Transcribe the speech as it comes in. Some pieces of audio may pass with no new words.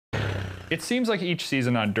It seems like each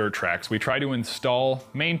season on dirt tracks we try to install,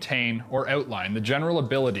 maintain, or outline the general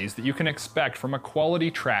abilities that you can expect from a quality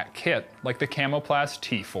track kit like the Camoplast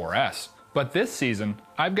T4S. But this season,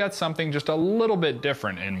 I've got something just a little bit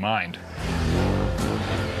different in mind.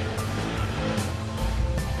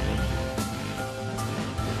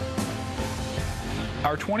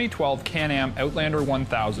 Our 2012 Can-Am Outlander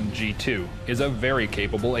 1000 G2 is a very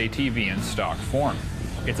capable ATV in stock form.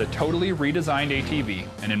 It's a totally redesigned ATV,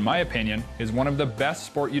 and in my opinion, is one of the best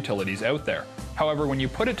sport utilities out there. However, when you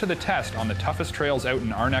put it to the test on the toughest trails out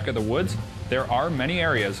in our neck of the woods, there are many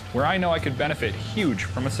areas where I know I could benefit huge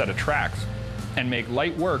from a set of tracks and make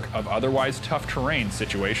light work of otherwise tough terrain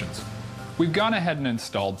situations. We've gone ahead and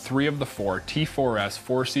installed 3 of the 4 T4S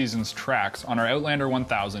 4 Seasons tracks on our Outlander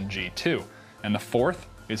 1000 G2, and the 4th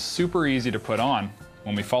is super easy to put on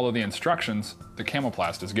when we follow the instructions the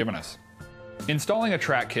Camoplast has given us. Installing a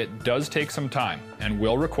track kit does take some time and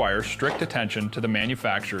will require strict attention to the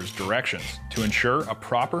manufacturer's directions to ensure a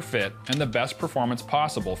proper fit and the best performance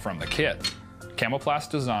possible from the kit.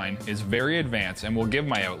 Camoplast design is very advanced and will give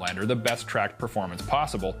my Outlander the best track performance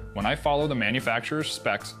possible when I follow the manufacturer's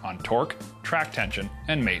specs on torque, track tension,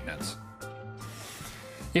 and maintenance.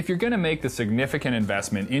 If you're going to make the significant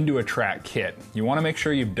investment into a track kit, you want to make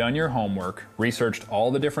sure you've done your homework, researched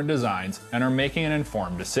all the different designs, and are making an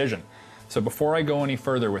informed decision. So before I go any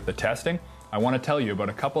further with the testing, I want to tell you about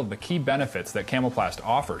a couple of the key benefits that Camoplast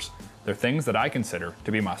offers. They're things that I consider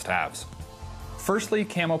to be must-haves. Firstly,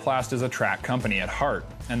 Camoplast is a track company at heart,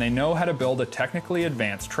 and they know how to build a technically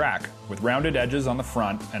advanced track. With rounded edges on the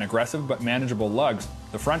front and aggressive but manageable lugs,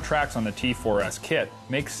 the front tracks on the T4S kit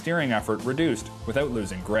make steering effort reduced without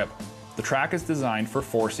losing grip. The track is designed for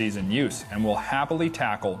 4-season use and will happily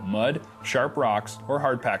tackle mud, sharp rocks, or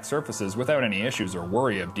hard-packed surfaces without any issues or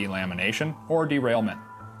worry of delamination or derailment.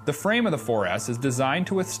 The frame of the 4S is designed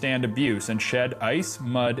to withstand abuse and shed ice,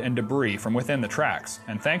 mud, and debris from within the tracks,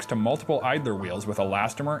 and thanks to multiple idler wheels with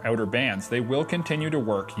elastomer outer bands, they will continue to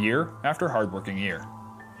work year after hard-working year.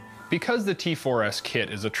 Because the T4S kit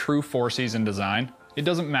is a true 4-season design, it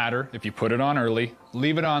doesn't matter if you put it on early,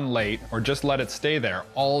 leave it on late, or just let it stay there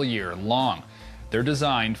all year long. They're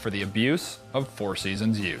designed for the abuse of 4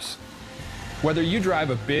 seasons use. Whether you drive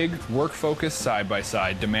a big, work-focused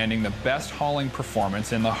side-by-side demanding the best hauling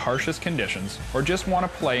performance in the harshest conditions, or just want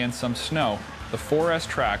to play in some snow, the 4S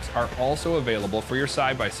tracks are also available for your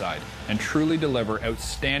side-by-side and truly deliver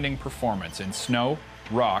outstanding performance in snow,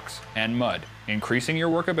 rocks, and mud, increasing your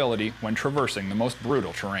workability when traversing the most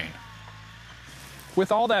brutal terrain. With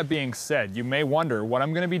all that being said, you may wonder what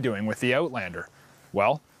I'm going to be doing with the Outlander.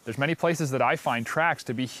 Well, there's many places that I find tracks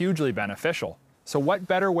to be hugely beneficial. So what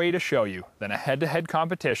better way to show you than a head-to-head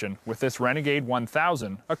competition with this Renegade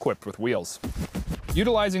 1000 equipped with wheels.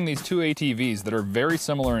 Utilizing these 2 ATVs that are very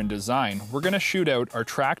similar in design, we're going to shoot out our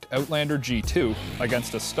tracked Outlander G2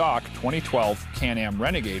 against a stock 2012 Can-Am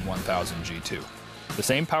Renegade 1000 G2. The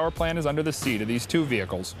same power plant is under the seat of these 2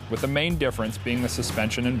 vehicles, with the main difference being the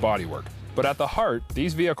suspension and bodywork. But at the heart,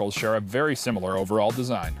 these vehicles share a very similar overall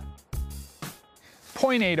design.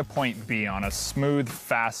 Point A to point B on a smooth,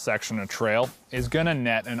 fast section of trail is gonna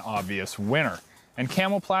net an obvious winner. And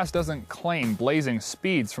Camoplast doesn't claim blazing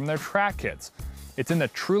speeds from their track kits. It's in the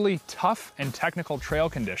truly tough and technical trail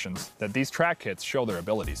conditions that these track kits show their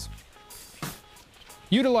abilities.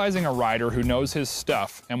 Utilizing a rider who knows his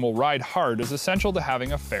stuff and will ride hard is essential to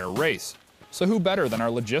having a fair race. So who better than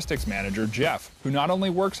our logistics manager, Jeff, who not only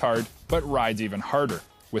works hard, but rides even harder.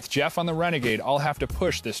 With Jeff on the Renegade, I'll have to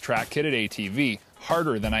push this track-kitted ATV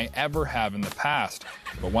harder than I ever have in the past.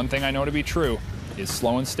 But one thing I know to be true is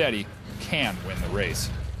slow and steady can win the race.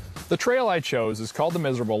 The trail I chose is called the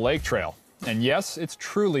Miserable Lake Trail. And yes, it's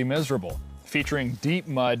truly miserable, featuring deep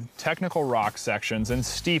mud, technical rock sections, and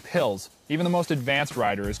steep hills. Even the most advanced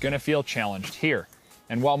rider is going to feel challenged here.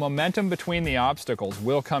 And while momentum between the obstacles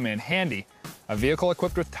will come in handy, a vehicle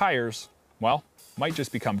equipped with tires, well, might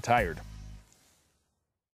just become tired.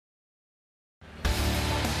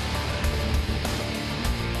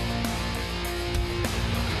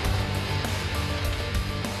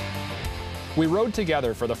 We rode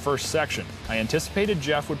together for the first section. I anticipated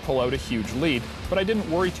Jeff would pull out a huge lead, but I didn't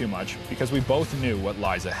worry too much because we both knew what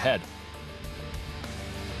lies ahead.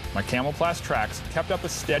 My Camoplast tracks kept up a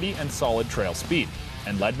steady and solid trail speed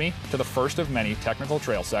and led me to the first of many technical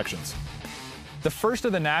trail sections. The first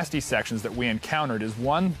of the nasty sections that we encountered is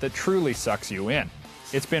one that truly sucks you in.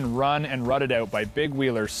 It's been run and rutted out by big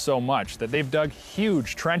wheelers so much that they've dug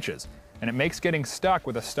huge trenches, and it makes getting stuck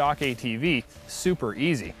with a stock ATV super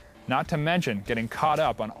easy, not to mention getting caught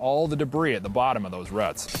up on all the debris at the bottom of those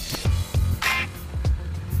ruts.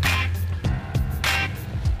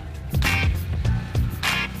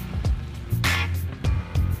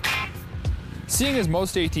 Seeing as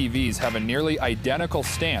most ATVs have a nearly identical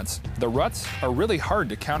stance, the ruts are really hard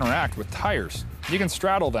to counteract with tires. You can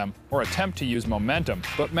straddle them or attempt to use momentum,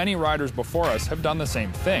 but many riders before us have done the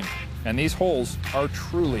same thing, and these holes are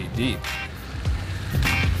truly deep.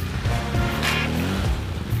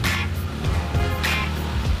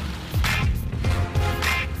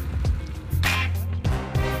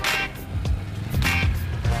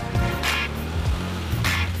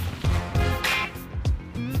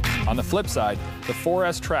 On the flip side, the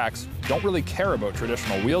 4S tracks don't really care about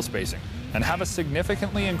traditional wheel spacing and have a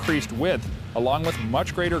significantly increased width along with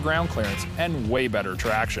much greater ground clearance and way better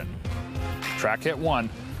traction. Track kit 1,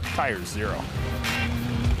 tires 0.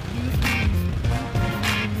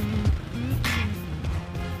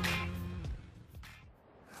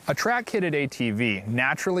 A track-kitted ATV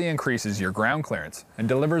naturally increases your ground clearance and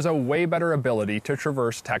delivers a way better ability to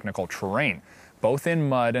traverse technical terrain, both in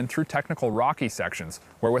mud and through technical rocky sections,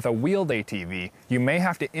 where with a wheeled ATV, you may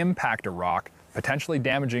have to impact a rock, potentially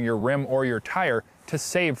damaging your rim or your tire to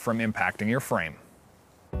save from impacting your frame.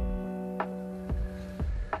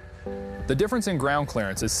 The difference in ground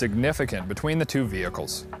clearance is significant between the two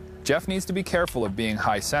vehicles. Jeff needs to be careful of being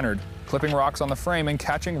high-centered, clipping rocks on the frame and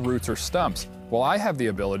catching roots or stumps, while I have the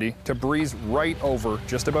ability to breeze right over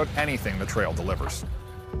just about anything the trail delivers.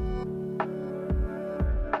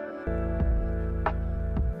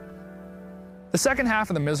 The second half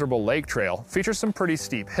of the Miserable Lake Trail features some pretty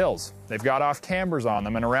steep hills. They've got off cambers on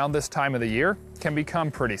them, and around this time of the year can become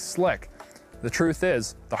pretty slick. The truth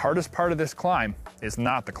is, the hardest part of this climb is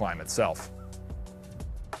not the climb itself.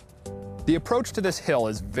 The approach to this hill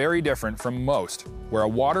is very different from most, where a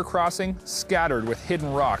water crossing scattered with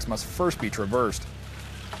hidden rocks must first be traversed.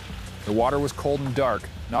 The water was cold and dark,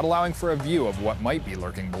 not allowing for a view of what might be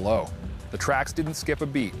lurking below. The tracks didn't skip a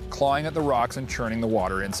beat, clawing at the rocks and churning the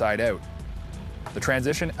water inside out. The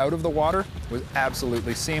transition out of the water was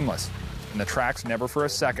absolutely seamless, and the tracks never for a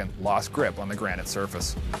second lost grip on the granite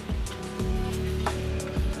surface.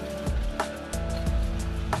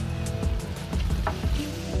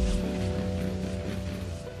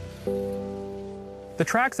 The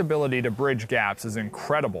track's ability to bridge gaps is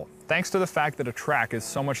incredible, thanks to the fact that a track is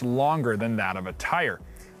so much longer than that of a tire.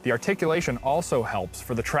 The articulation also helps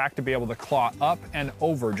for the track to be able to claw up and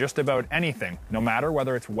over just about anything, no matter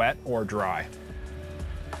whether it's wet or dry.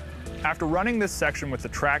 After running this section with the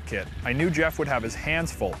track kit, I knew Jeff would have his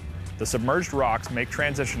hands full. The submerged rocks make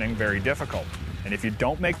transitioning very difficult, and if you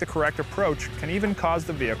don't make the correct approach, can even cause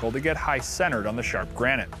the vehicle to get high-centered on the sharp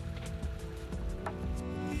granite.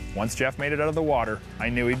 Once Jeff made it out of the water, I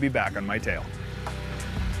knew he'd be back on my tail.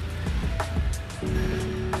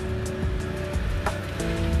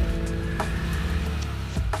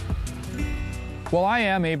 While I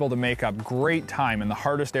am able to make up great time in the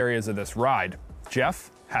hardest areas of this ride, Jeff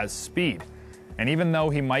has speed. And even though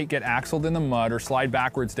he might get axled in the mud or slide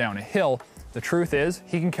backwards down a hill, the truth is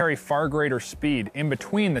he can carry far greater speed in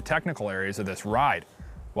between the technical areas of this ride.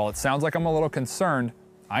 While it sounds like I'm a little concerned,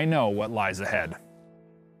 I know what lies ahead.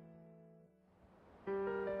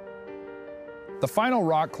 The final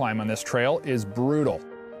rock climb on this trail is brutal.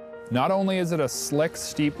 Not only is it a slick,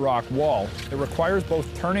 steep rock wall, it requires both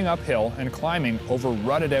turning uphill and climbing over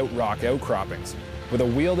rutted out rock outcroppings. With a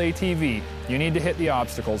wheeled ATV, you need to hit the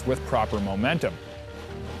obstacles with proper momentum.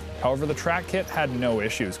 However, the track kit had no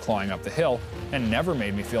issues clawing up the hill and never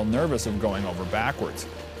made me feel nervous of going over backwards.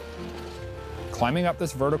 Climbing up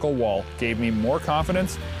this vertical wall gave me more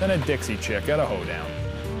confidence than a Dixie chick at a hoedown.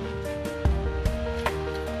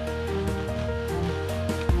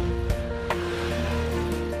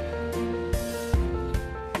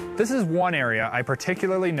 This is one area I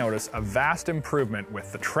particularly notice a vast improvement with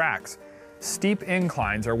the tracks. Steep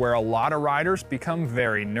inclines are where a lot of riders become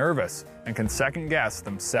very nervous and can second guess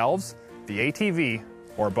themselves, the ATV,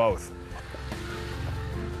 or both.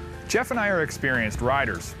 Jeff and I are experienced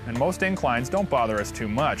riders, and most inclines don't bother us too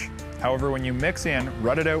much. However, when you mix in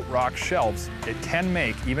rutted out rock shelves, it can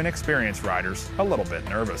make even experienced riders a little bit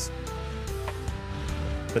nervous.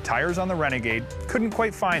 The tires on the Renegade couldn't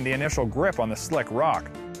quite find the initial grip on the slick rock,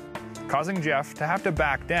 causing Jeff to have to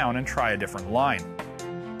back down and try a different line.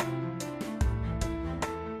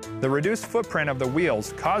 The reduced footprint of the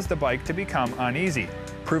wheels caused the bike to become uneasy,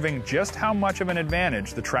 proving just how much of an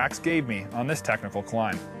advantage the tracks gave me on this technical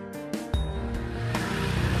climb.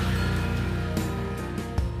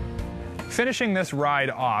 Finishing this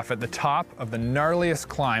ride off at the top of the gnarliest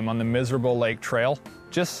climb on the Miserable Lake Trail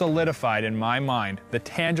just solidified in my mind the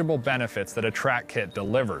tangible benefits that a track kit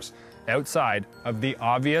delivers, outside of the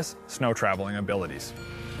obvious snow traveling abilities.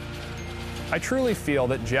 I truly feel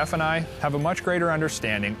that Jeff and I have a much greater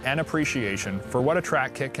understanding and appreciation for what a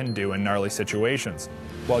track kit can do in gnarly situations.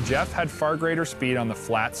 While Jeff had far greater speed on the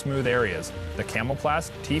flat, smooth areas, the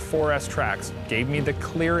Camoplast T4S tracks gave me the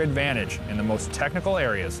clear advantage in the most technical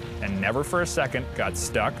areas and never for a second got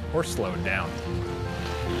stuck or slowed down.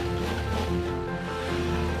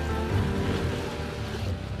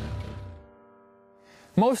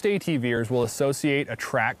 Most ATVers will associate a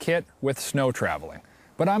track kit with snow traveling,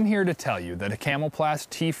 but I'm here to tell you that a Camoplast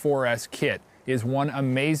T4S kit is one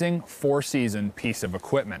amazing four-season piece of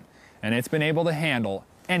equipment, and it's been able to handle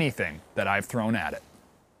anything that I've thrown at it.